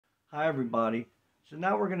Hi everybody. So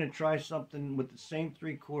now we're going to try something with the same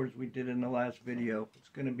three chords we did in the last video. It's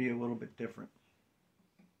going to be a little bit different.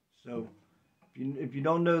 So if you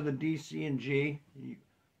don't know the D, C, and G,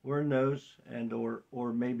 learn those, and or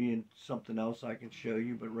maybe in something else I can show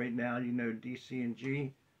you. But right now you know D, C, and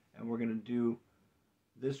G, and we're going to do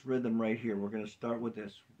this rhythm right here. We're going to start with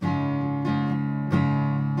this. 1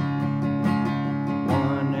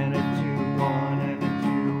 and a 2, 1 and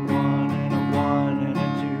a 2, 1 and a 1 and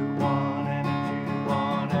a 2, 1 and a 2,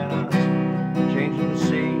 1 and a. Changing the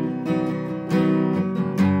C,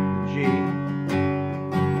 G,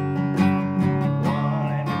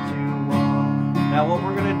 1 and a 2, 1. Now what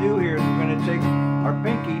we're going to do here is we're going to take our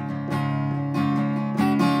pinky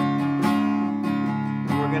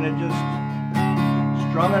and we're going to just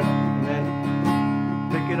strum it and then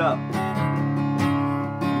pick it up.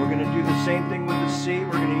 We're going to do the same thing with the C.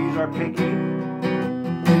 We're going to use our pinky and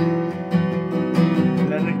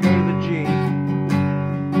then go to the G.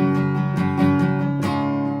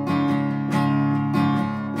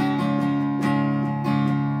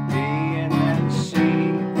 D and then C.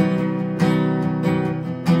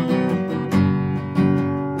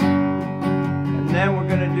 And then we're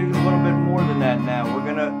going to do a little bit more than that now. We're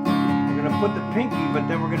going to put the pinky, but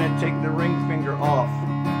then we're going to take the ring finger off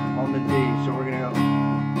on the D. So we're going to go.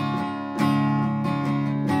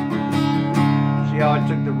 See how I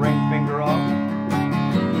took the ring finger off?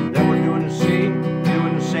 Then we're doing the C,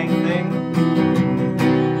 doing the same thing.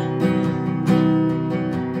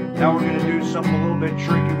 Now we're going to do something a little bit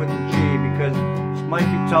tricky with the G, because this might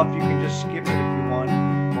be tough. You can just skip it if you want,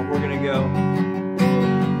 but we're going to go.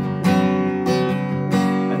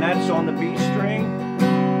 And that's on the B string.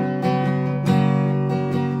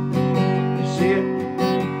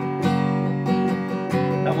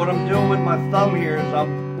 Now what I'm doing with my thumb here is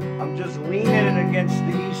I'm just leaning it against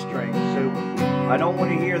the E string, so I don't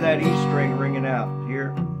want to hear that E string ringing out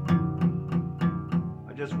here.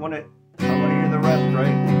 I just want to hear the rest,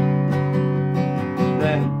 right?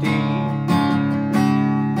 Then D.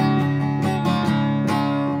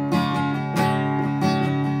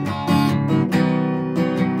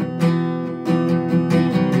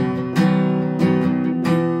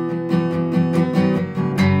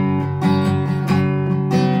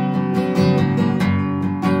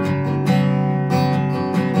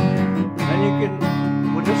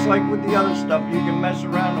 Just like with the other stuff, you can mess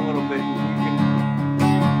around a little bit,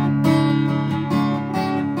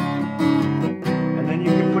 and then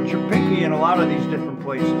you can put your pinky in a lot of these different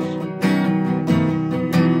places.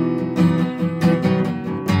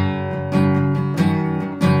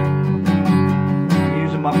 I'm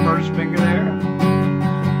using my first finger there.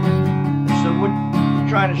 So what I'm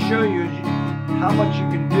trying to show you is how much you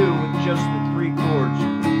can do with just the three chords.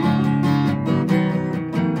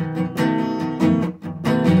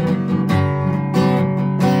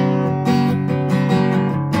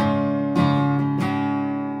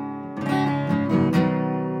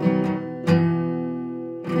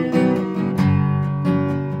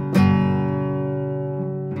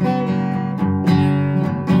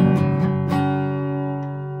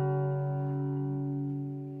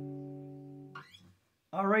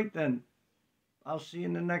 All right then, I'll see you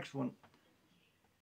in the next one.